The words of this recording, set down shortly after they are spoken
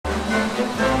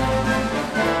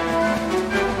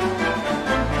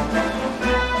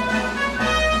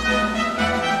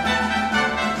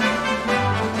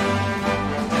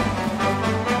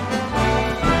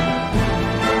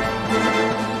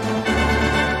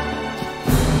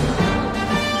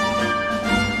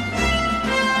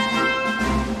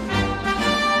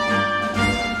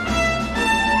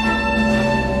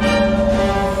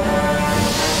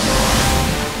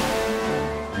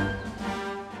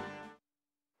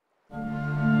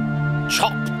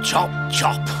Chop, chop,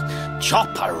 chop.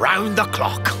 Chop around the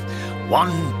clock.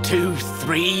 1, 2,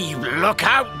 3, look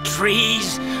out,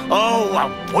 trees. Oh,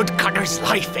 a woodcutter's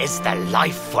life is the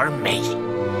life for me.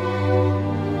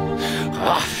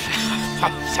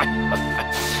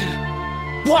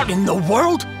 What in the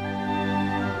world?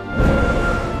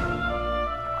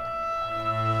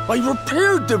 I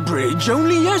repaired the bridge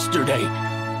only yesterday,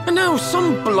 and now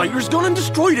some blighter's gone and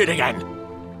destroyed it again.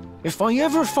 If I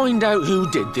ever find out who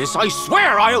did this, I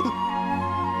swear I'll...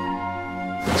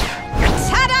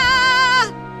 Ta-da!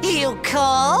 You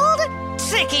called?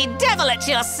 Tricky devil at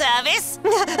your service.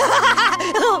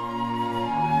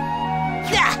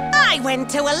 I went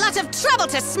to a lot of trouble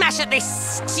to smash at this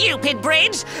stupid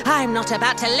bridge. I'm not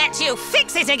about to let you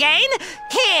fix it again.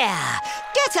 Here,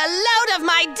 get a load of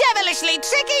my devilishly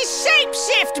tricky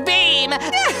shapeshift beam.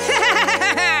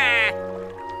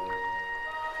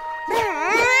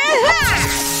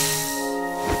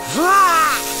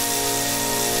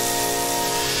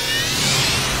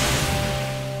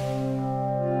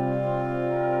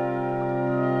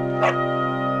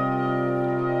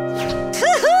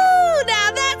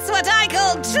 Now that's what I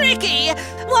call tricky.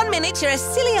 1 minute you're a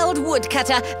silly old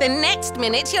woodcutter, the next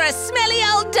minute you're a smelly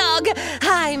old dog.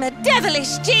 I'm a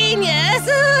devilish genius.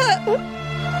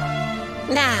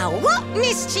 Now, what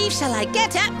mischief shall I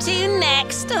get up to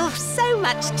next? Oh, so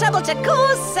much trouble to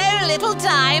cause so little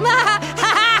time.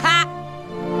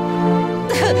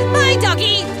 Bye,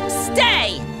 doggy.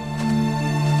 Stay.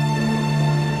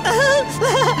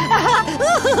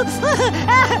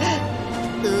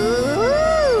 Ooh.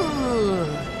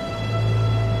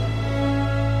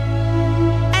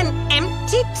 An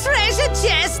empty treasure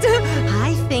chest.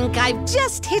 I think I've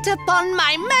just hit upon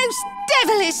my most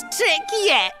devilish trick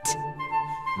yet.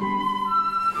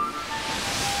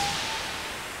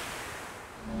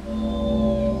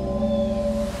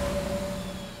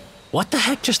 What the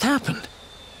heck just happened?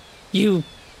 You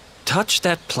touched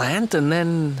that plant and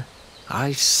then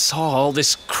I saw all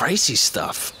this crazy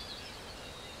stuff.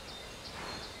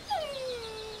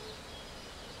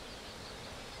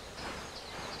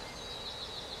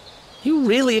 You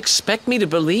really expect me to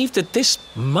believe that this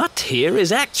mutt here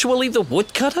is actually the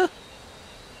woodcutter?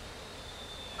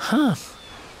 Huh.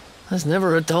 There's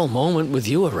never a dull moment with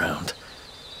you around.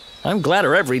 I'm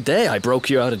gladder every day I broke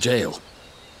you out of jail.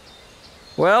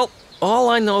 Well, all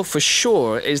I know for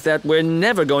sure is that we're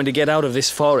never going to get out of this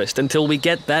forest until we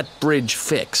get that bridge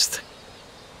fixed.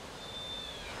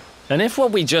 And if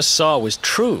what we just saw was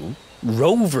true,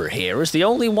 Rover here is the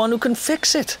only one who can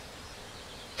fix it.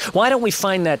 Why don't we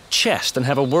find that chest and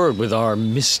have a word with our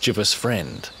mischievous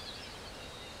friend?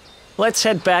 Let's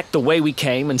head back the way we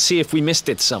came and see if we missed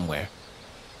it somewhere.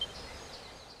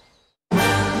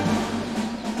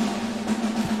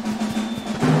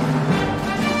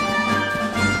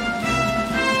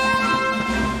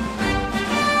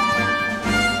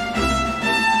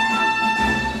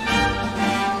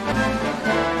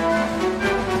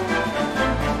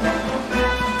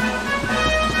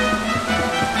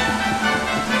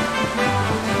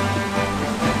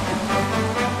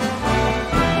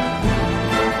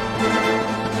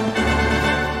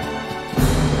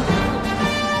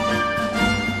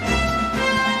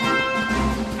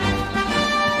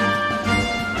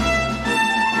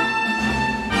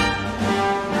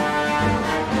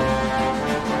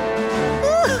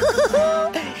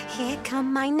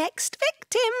 My next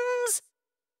victims.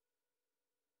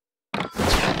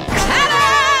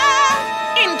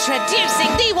 Ta-da!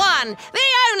 Introducing the one, the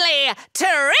only,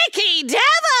 Tricky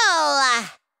Devil!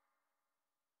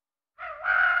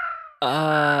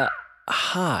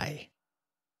 Hi.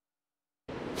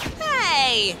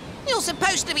 Hey, you're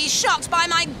supposed to be shocked by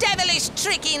my devilish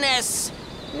trickiness.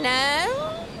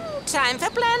 No? Time for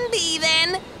plan B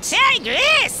then. Take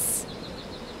this!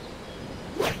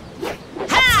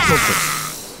 Ha!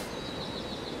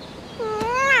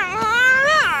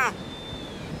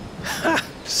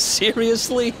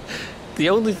 Seriously? The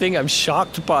only thing I'm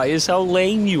shocked by is how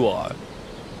lame you are.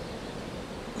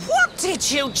 What did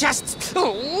you just...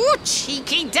 Oh,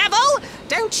 cheeky devil!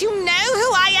 Don't you know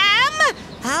who I am?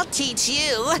 I'll teach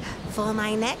you. For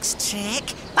my next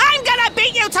trick, I'm gonna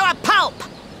beat you to a pulp!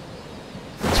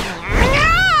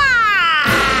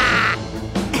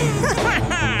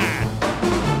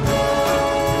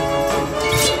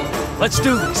 Let's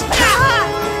do this.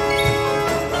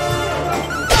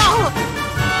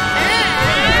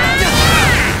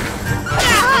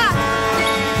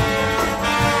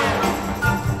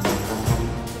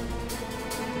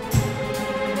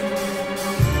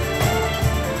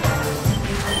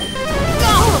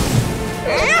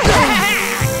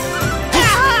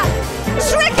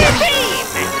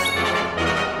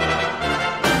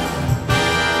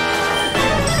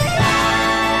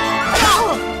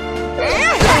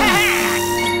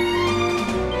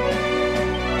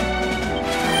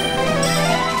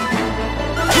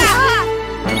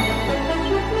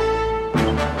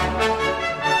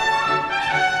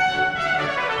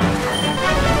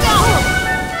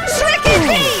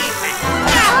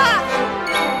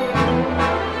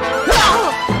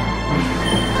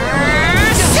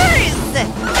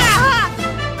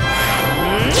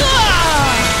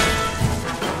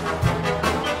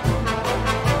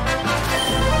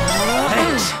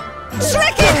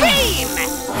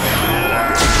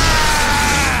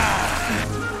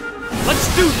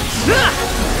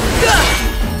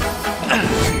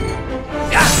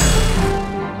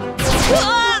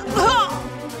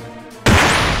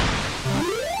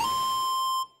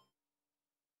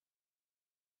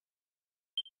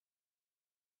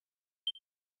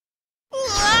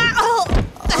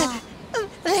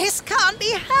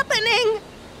 really happening?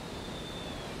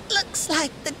 Looks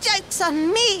like the joke's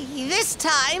on me this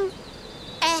time.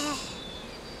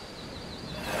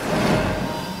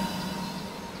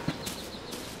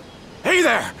 Hey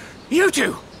there! You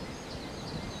two!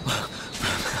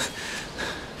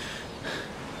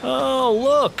 Oh,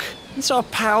 look! It's our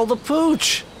pal the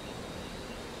Pooch!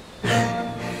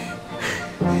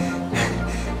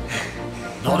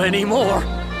 Not anymore.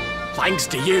 Thanks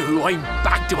to you, I'm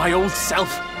back to my old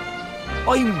self.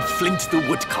 I'm Flint the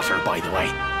Woodcutter, by the way.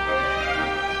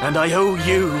 And I owe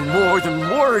you more than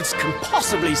words can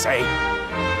possibly say.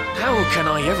 How can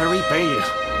I ever repay you?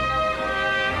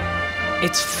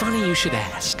 It's funny you should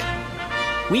ask.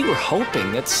 We were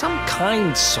hoping that some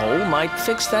kind soul might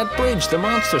fix that bridge the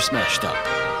monster smashed up.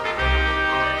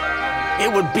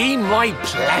 It would be my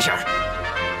pleasure.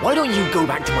 Why don't you go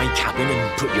back to my cabin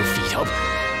and put your feet up?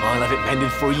 I'll have it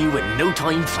mended for you in no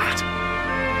time flat.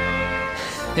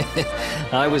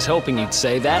 I was hoping you'd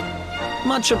say that.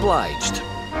 Much obliged.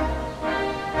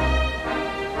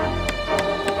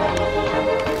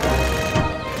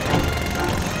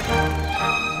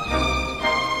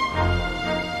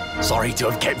 Sorry to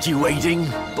have kept you waiting,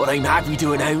 but I'm happy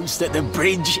to announce that the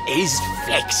bridge is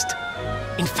fixed.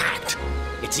 In fact,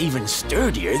 it's even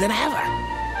sturdier than ever.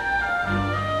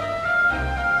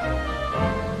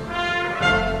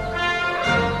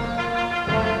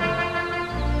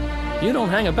 You don't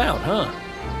hang about, huh?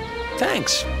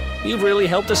 Thanks. You've really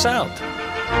helped us out.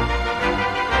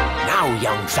 Now,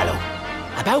 young fellow,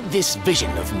 about this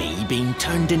vision of me being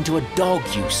turned into a dog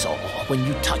you saw when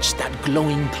you touched that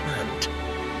glowing plant.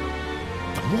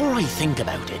 The more I think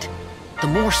about it, the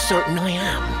more certain I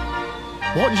am.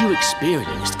 What you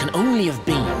experienced can only have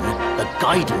been the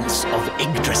guidance of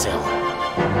Yggdrasil.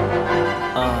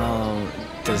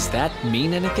 Does that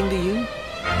mean anything to you?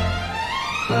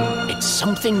 It's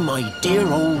something my dear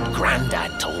old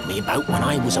granddad told me about when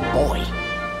I was a boy.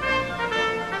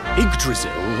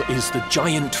 Yggdrasil is the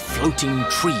giant floating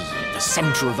tree at the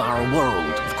center of our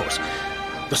world, of course.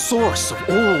 The source of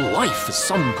all life, as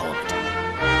some call it.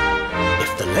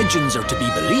 If the legends are to be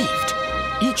believed,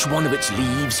 each one of its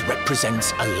leaves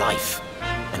represents a life,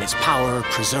 and its power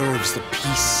preserves the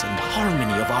peace and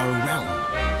harmony of our realm.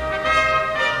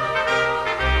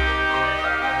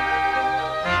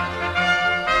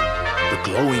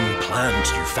 The glowing plant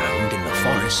you found in the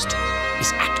forest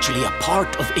is actually a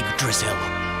part of Yggdrasil,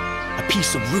 a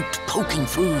piece of root poking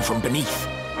through from beneath.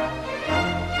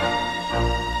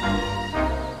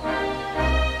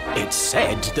 It's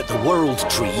said that the world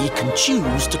tree can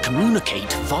choose to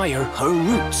communicate via her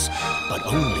roots, but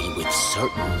only with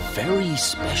certain very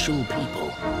special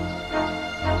people.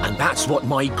 And that's what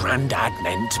my granddad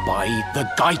meant by the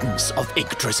guidance of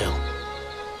Yggdrasil.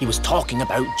 He was talking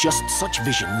about just such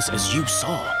visions as you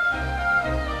saw.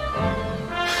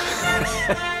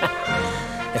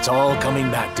 It's all coming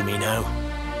back to me now.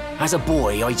 As a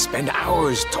boy, I'd spend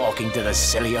hours talking to the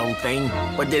silly old thing,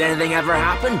 but did anything ever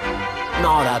happen?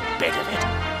 Not a bit of it.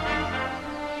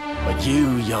 But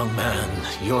you, young man,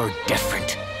 you're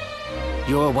different.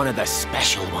 You're one of the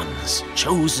special ones,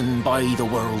 chosen by the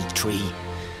world tree.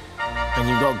 And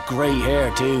you've got grey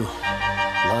hair, too.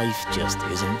 Life just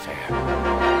isn't fair.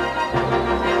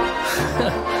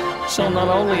 So not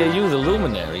only are you the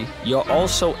luminary, you're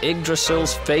also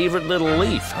Yggdrasil's favorite little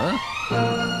leaf, huh?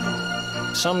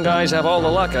 Some guys have all the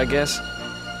luck, I guess.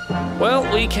 Well,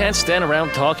 we can't stand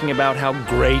around talking about how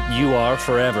great you are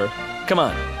forever. Come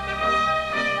on.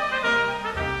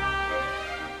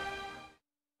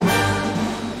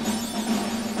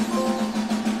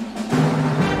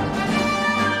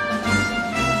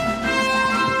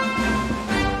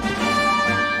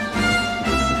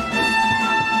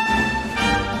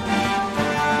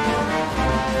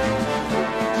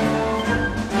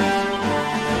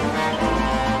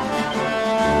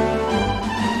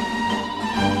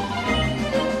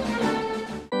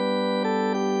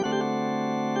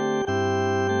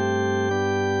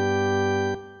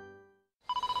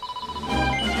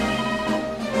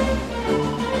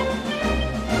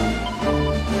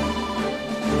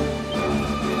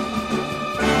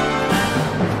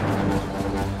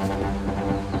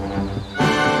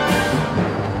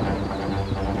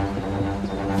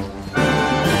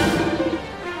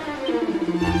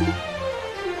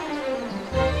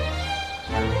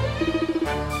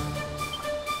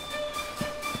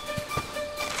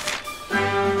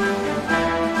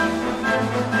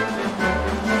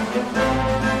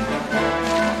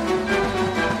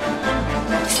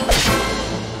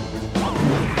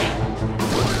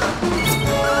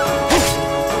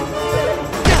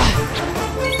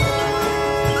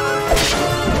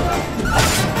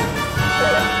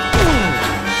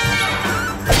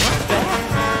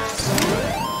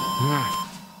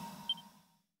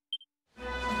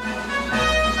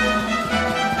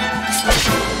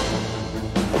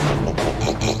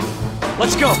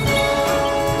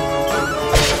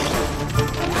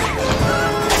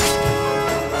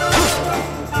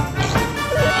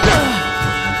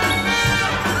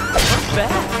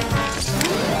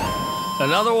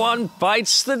 another one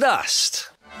bites the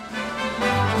dust.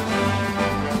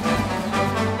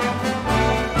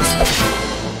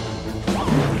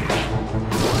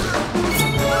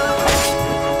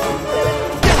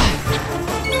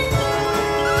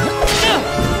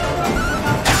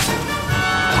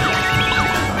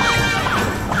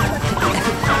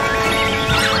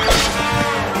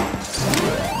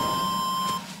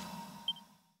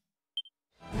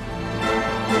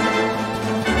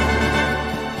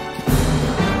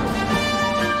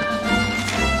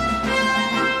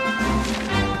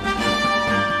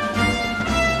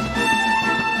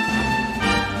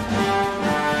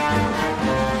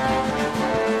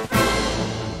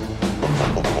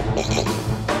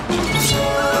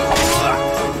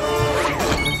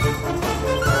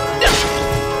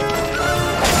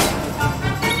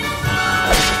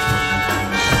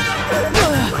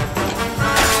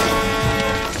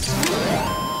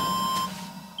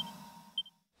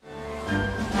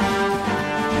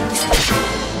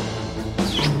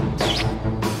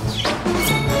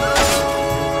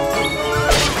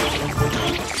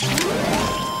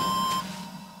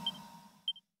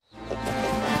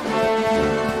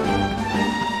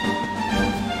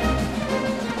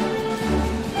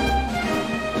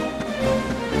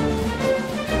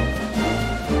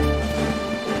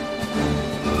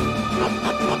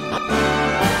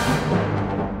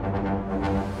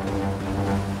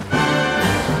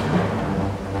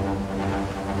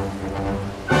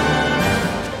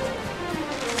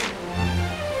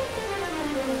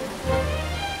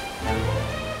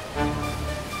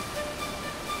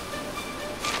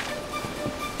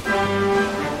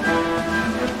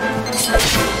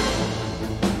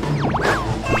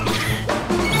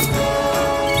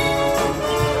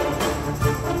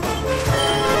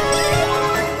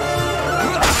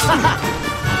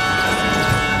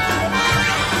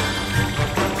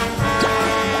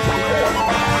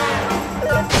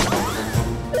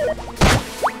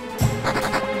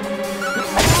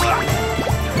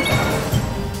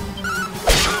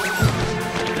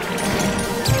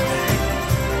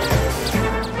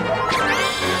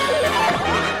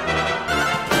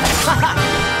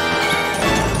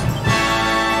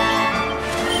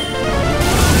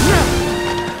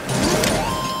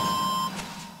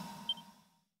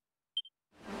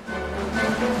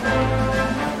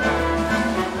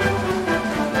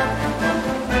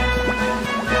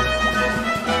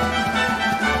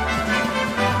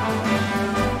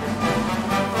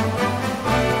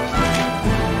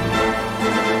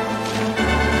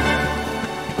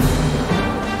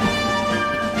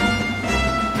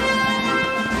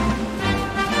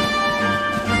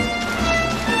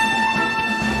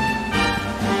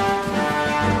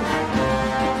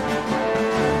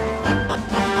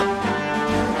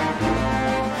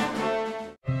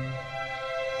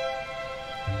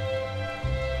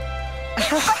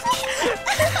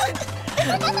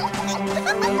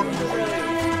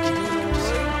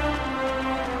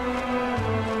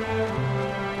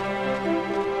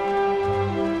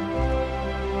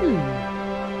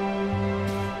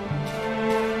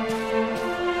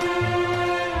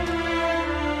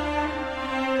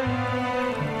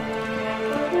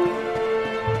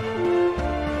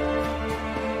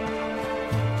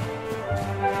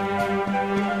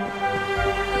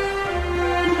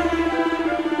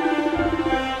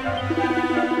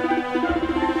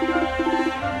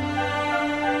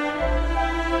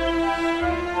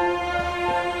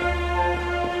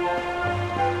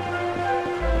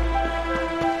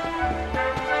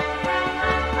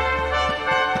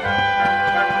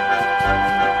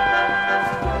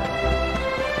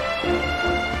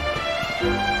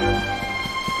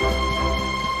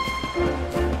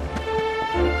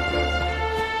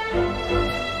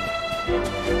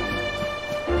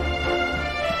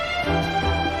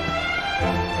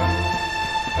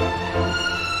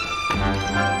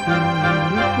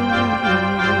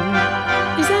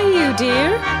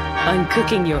 dear. I'm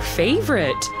cooking your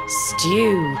favourite,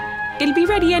 stew. It'll be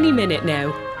ready any minute now.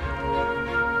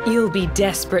 You'll be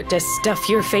desperate to stuff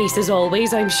your face as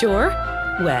always, I'm sure.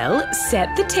 Well,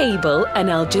 set the table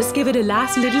and I'll just give it a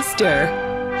last little stir.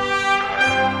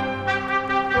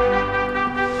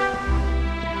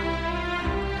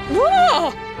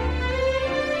 Whoa!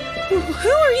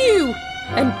 Who are you?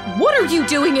 And what are you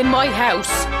doing in my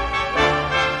house?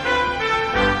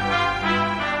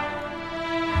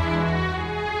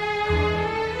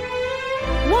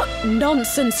 What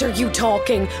nonsense are you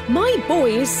talking? My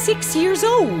boy is 6 years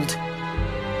old.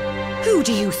 Who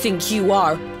do you think you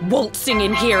are, waltzing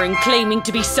in here and claiming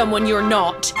to be someone you're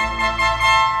not?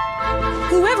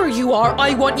 Whoever you are,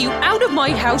 I want you out of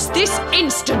my house this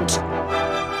instant.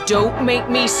 Don't make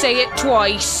me say it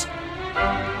twice.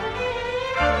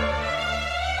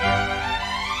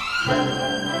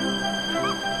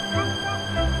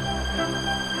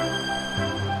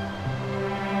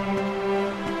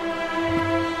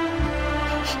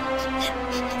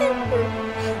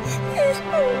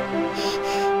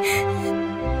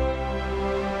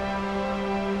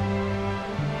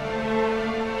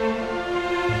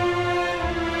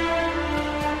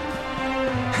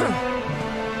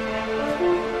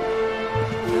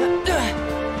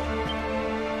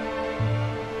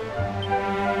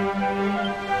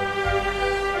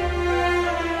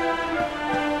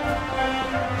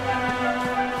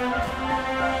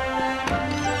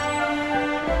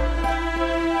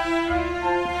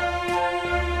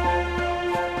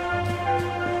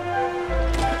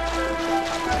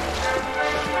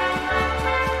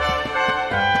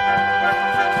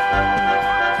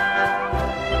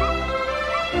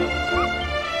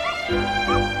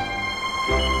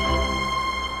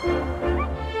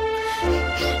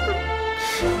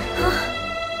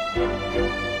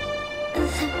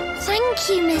 Thank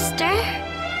you, mister.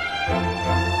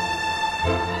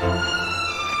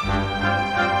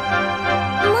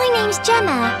 My name's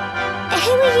Gemma.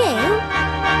 Who are you?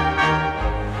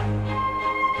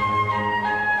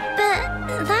 But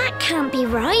that can't be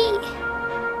right.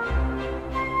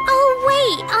 Oh,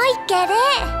 wait, I get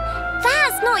it.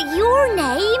 That's not your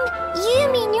name.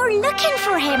 You mean you're looking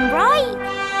for him, right?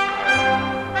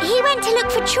 He went to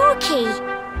look for Chalky.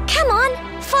 Come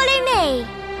on, follow me.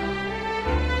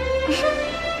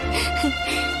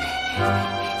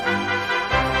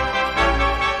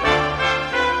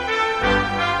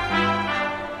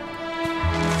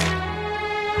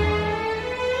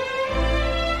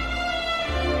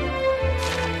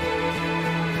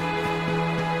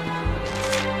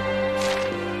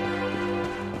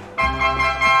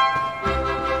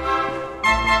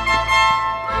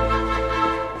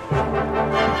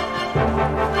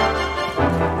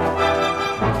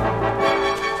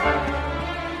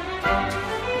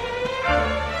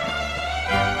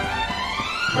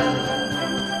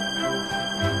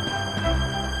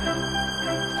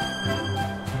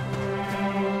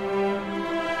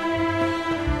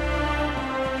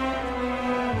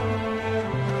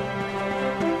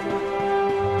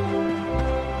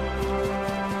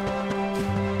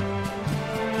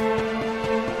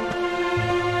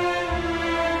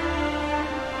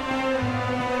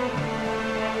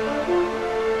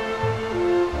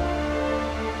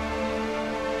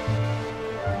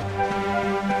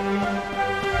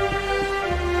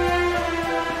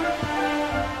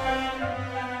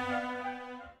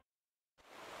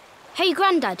 Hey,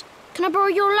 Grandad, can I borrow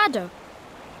your ladder?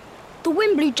 The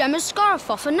wind blew Gemma's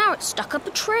scarf off and now it's stuck up a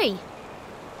tree.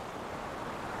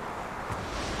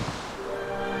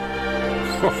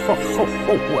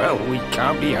 Well, we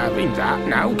can't be having that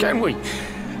now, can we?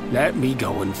 Let me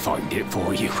go and find it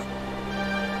for you.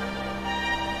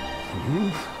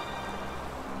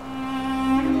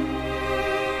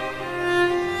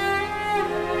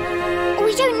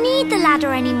 We don't need the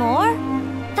ladder anymore.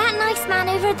 That nice man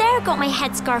over there got my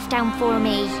headscarf down for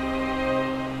me.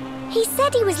 He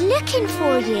said he was looking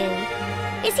for you.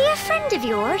 Is he a friend of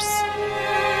yours?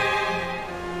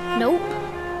 Nope.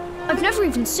 I've never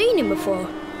even seen him before.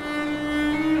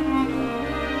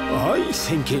 I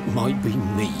think it might be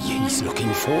me he's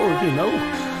looking for, you know.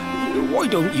 Why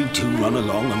don't you two run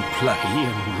along and play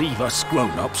and leave us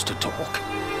grown-ups to talk?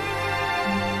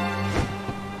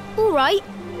 All right.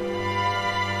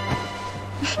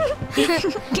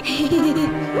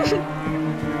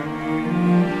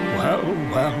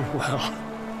 Well.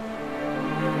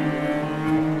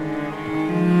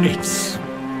 It's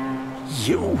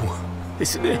you,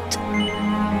 isn't it?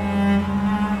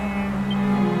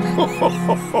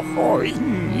 I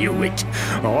knew it.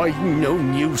 I've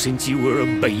known you since you were a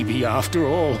baby after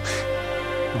all.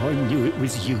 I knew it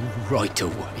was you right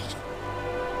away.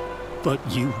 But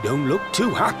you don't look too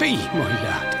happy, my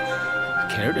lad.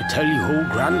 Care to tell your old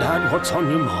Grandad what's on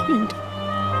your mind?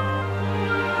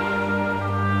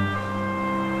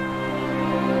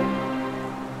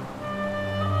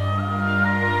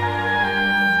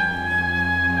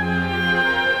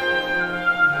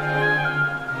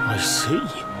 I see.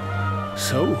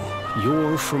 So,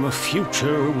 you're from a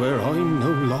future where I'm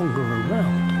no longer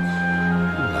around.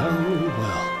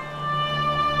 Well.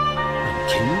 And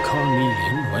King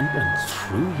Carnelian went and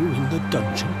threw you in the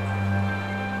dungeon.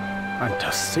 And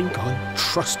to think I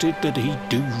trusted that he'd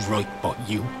do right by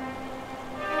you.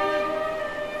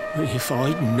 If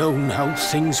I'd known how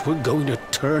things were going to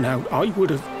turn out, I would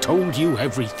have told you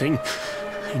everything,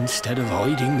 instead of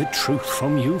hiding the truth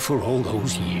from you for all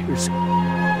those years.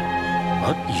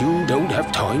 But you don't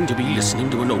have time to be listening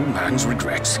to an old man's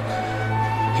regrets.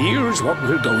 Here's what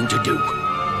we're going to do.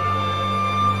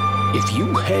 If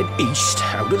you head east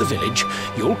out of the village,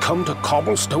 you'll come to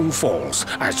Cobblestone Falls,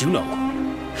 as you know.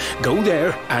 Go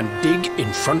there and dig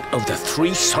in front of the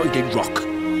three-sided rock.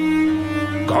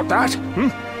 Got that?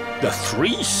 The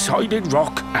three-sided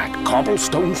rock at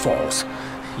Cobblestone Falls.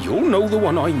 You'll know the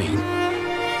one I mean.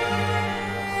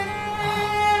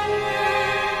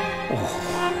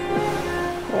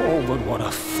 Oh, but what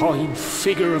a fine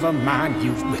figure of a man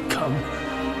you've become.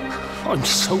 I'm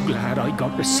so glad I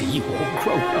got to see you all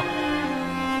grown up.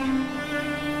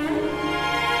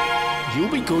 You'll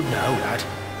be good now, lad.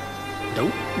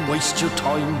 Don't waste your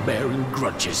time bearing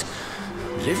grudges.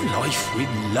 Live life with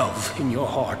love in your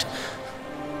heart.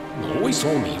 Always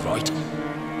for me, right?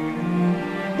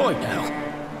 Bye now.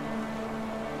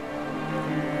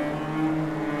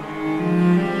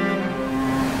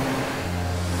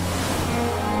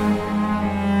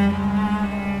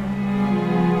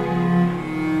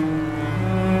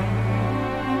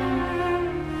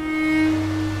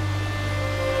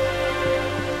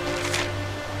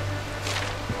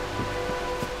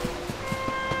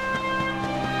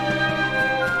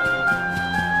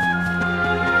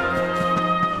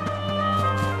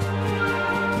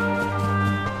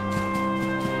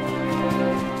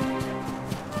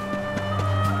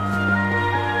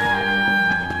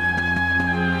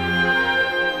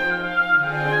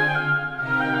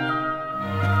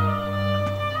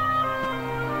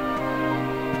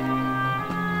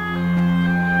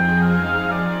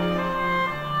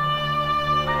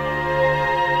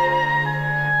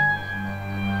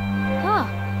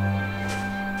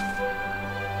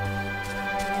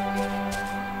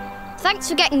 Thanks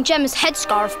for getting Gemma's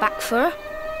headscarf back for her.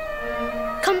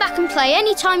 Come back and play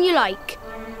any time you like.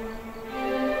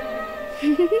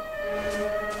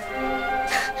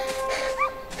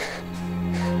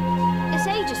 It's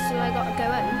ages till I gotta go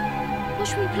home. What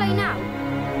should we play now?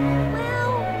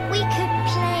 Well, we could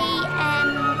play, hide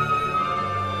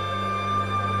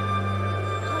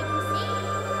and seek.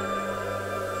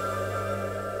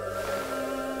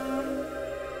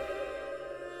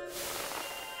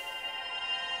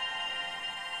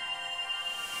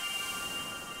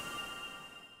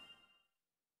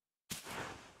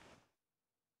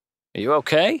 Are you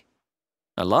okay?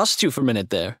 I lost you for a minute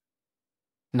there.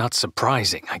 Not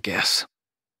surprising, I guess.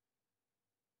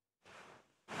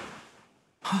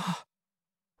 I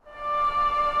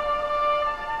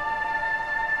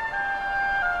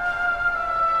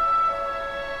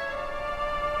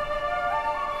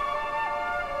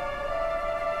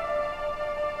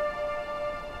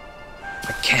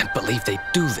can't believe they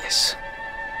do this.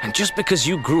 And just because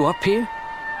you grew up here?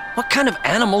 What kind of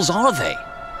animals are they?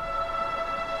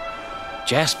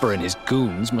 Jasper and his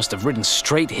goons must have ridden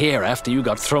straight here after you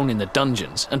got thrown in the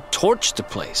dungeons and torched the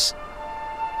place.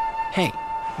 Hey,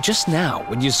 just now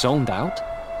when you zoned out,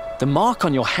 the mark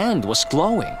on your hand was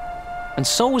glowing, and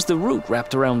so was the root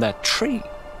wrapped around that tree.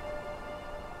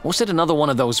 Was it another one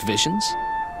of those visions?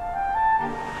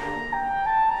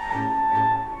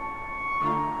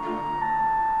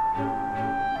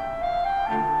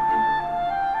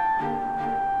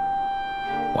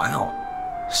 Wow.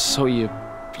 So you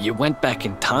went back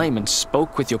in time and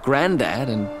spoke with your granddad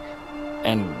and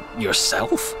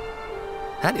yourself?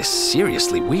 That is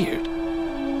seriously weird.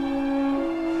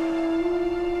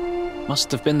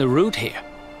 Must have been the root here.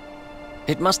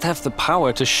 It must have the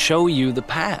power to show you the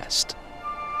past.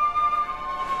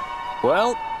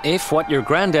 Well, if what your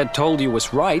granddad told you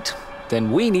was right,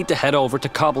 then we need to head over to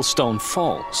Cobblestone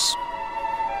Falls.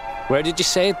 Where did you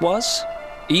say it was?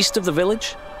 East of the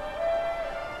village?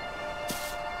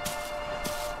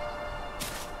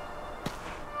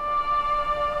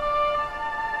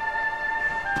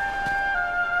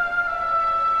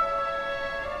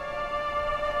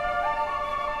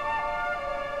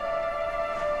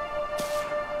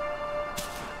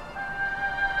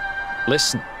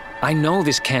 Listen, I know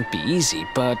this can't be easy,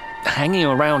 but hanging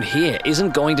around here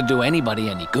isn't going to do anybody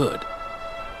any good.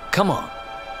 Come on.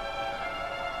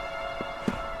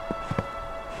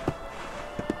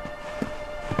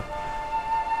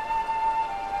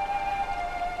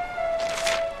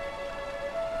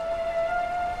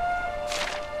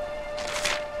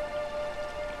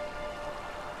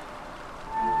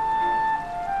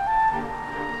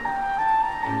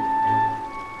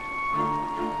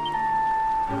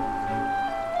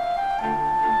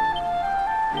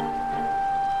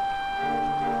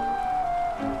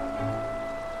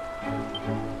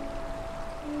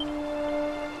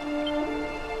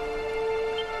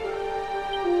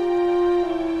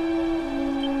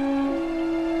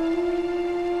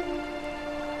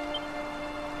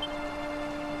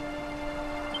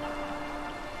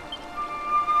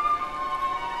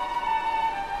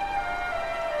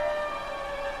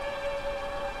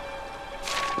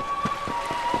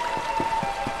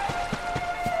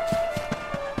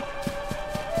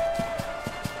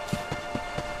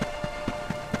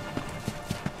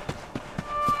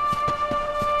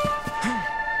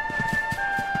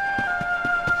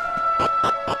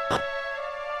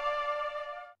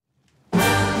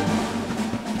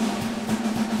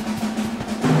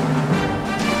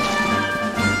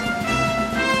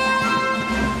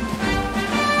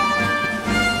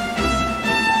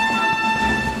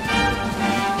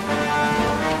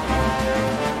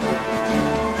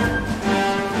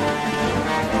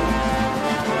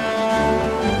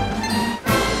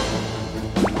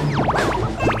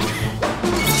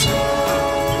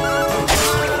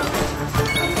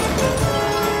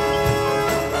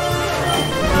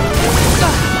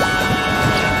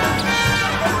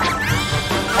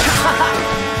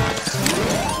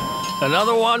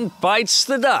 Another one bites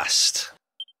the dust.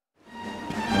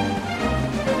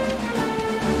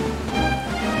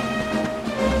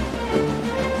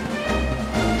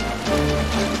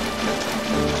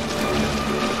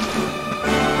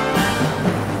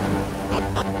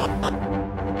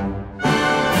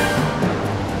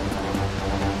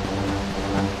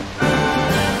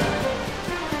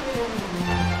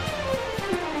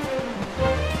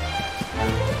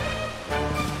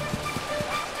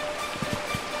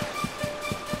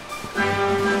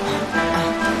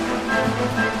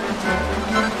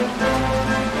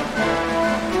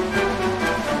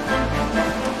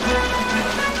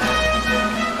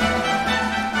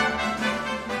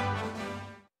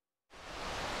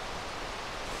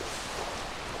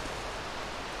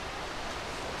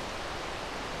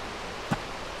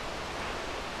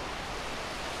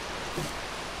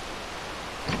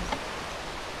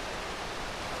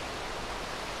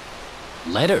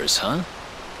 Letters, huh?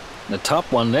 The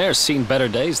top one there's seen better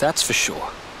days, that's for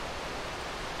sure.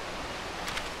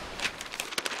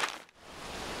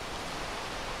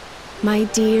 My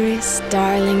dearest,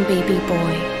 darling baby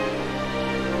boy,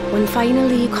 when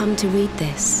finally you come to read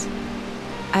this,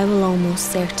 I will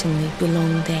almost certainly be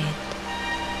long dead.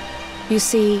 You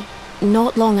see,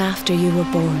 not long after you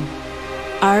were born,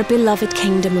 our beloved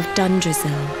kingdom of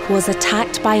Dundrasil was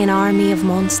attacked by an army of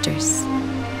monsters.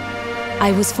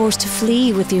 I was forced to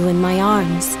flee with you in my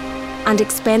arms and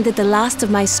expended the last of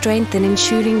my strength in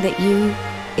ensuring that you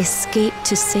escaped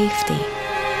to safety.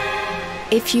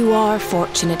 If you are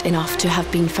fortunate enough to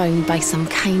have been found by some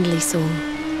kindly soul,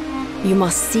 you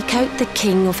must seek out the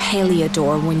King of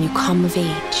Heliodor when you come of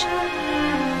age.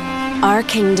 Our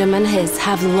kingdom and his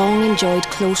have long enjoyed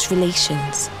close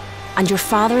relations, and your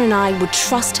father and I would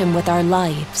trust him with our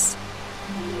lives.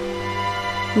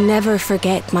 Never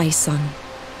forget, my son,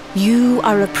 you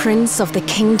are a prince of the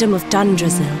kingdom of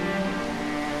Dundrasil.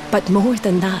 But more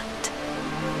than that,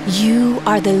 you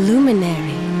are the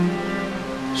luminary.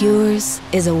 Yours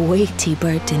is a weighty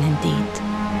burden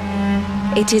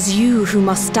indeed. It is you who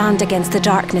must stand against the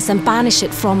darkness and banish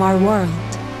it from our world.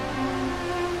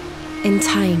 In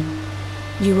time,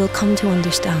 you will come to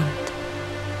understand.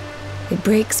 It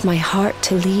breaks my heart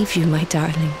to leave you, my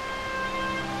darling.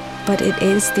 But it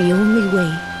is the only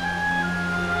way.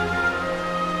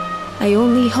 I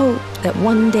only hope that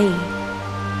one day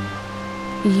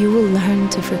you will learn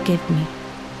to forgive me.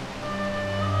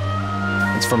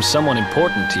 It's from someone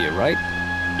important to you, right?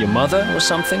 Your mother or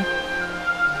something?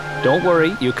 Don't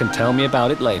worry, you can tell me about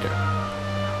it later.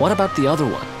 What about the other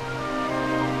one?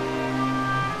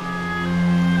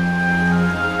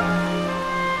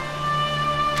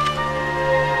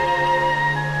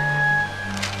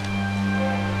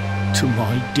 To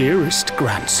my dearest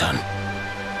grandson.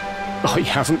 I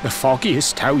haven't the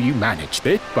foggiest how you managed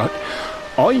it, but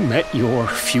I met your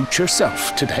future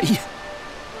self today.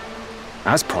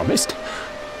 As promised,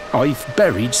 I've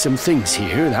buried some things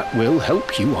here that will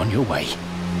help you on your way.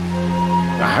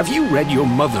 Have you read your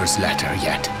mother's letter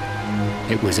yet?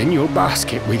 It was in your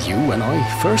basket with you when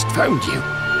I first found you.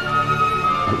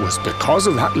 It was because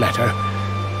of that letter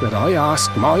that I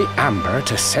asked my Amber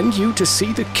to send you to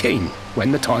see the king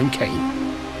when the time came.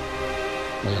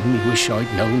 I only wish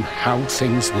I'd known how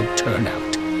things would turn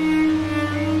out.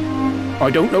 I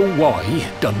don't know why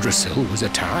Dundrasil was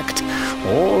attacked,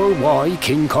 or why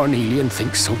King Carnelian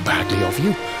thinks so badly of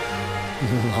you.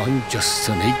 I'm just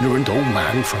an ignorant old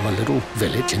man from a little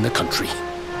village in the country.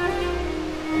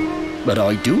 But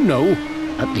I do know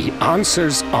that the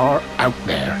answers are out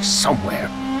there somewhere.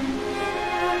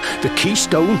 The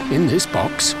keystone in this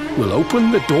box will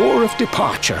open the door of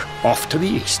departure off to the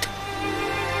east.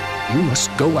 You must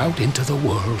go out into the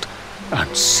world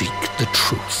and seek the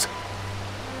truth.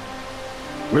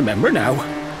 Remember now,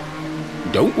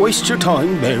 don't waste your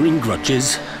time bearing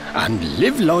grudges and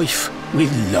live life with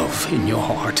love in your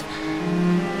heart.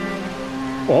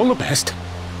 All the best,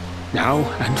 now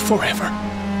and forever.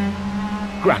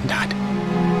 Grandad.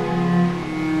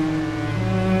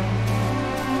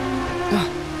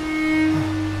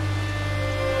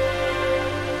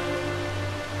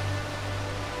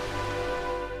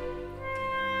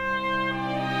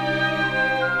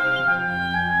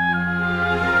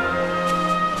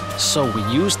 So we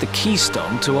use the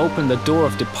keystone to open the door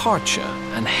of departure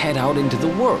and head out into the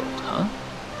world, huh?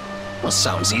 Well,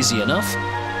 sounds easy enough.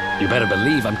 You better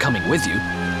believe I'm coming with you.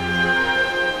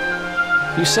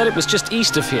 You said it was just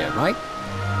east of here, right?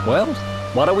 Well,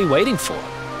 what are we waiting for?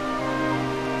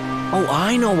 Oh,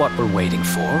 I know what we're waiting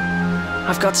for.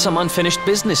 I've got some unfinished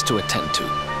business to attend to.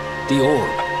 The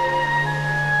orb.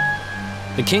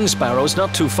 The King Sparrow's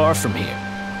not too far from here.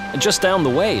 Just down the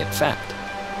way, in fact.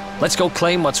 Let's go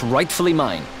claim what's rightfully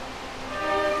mine.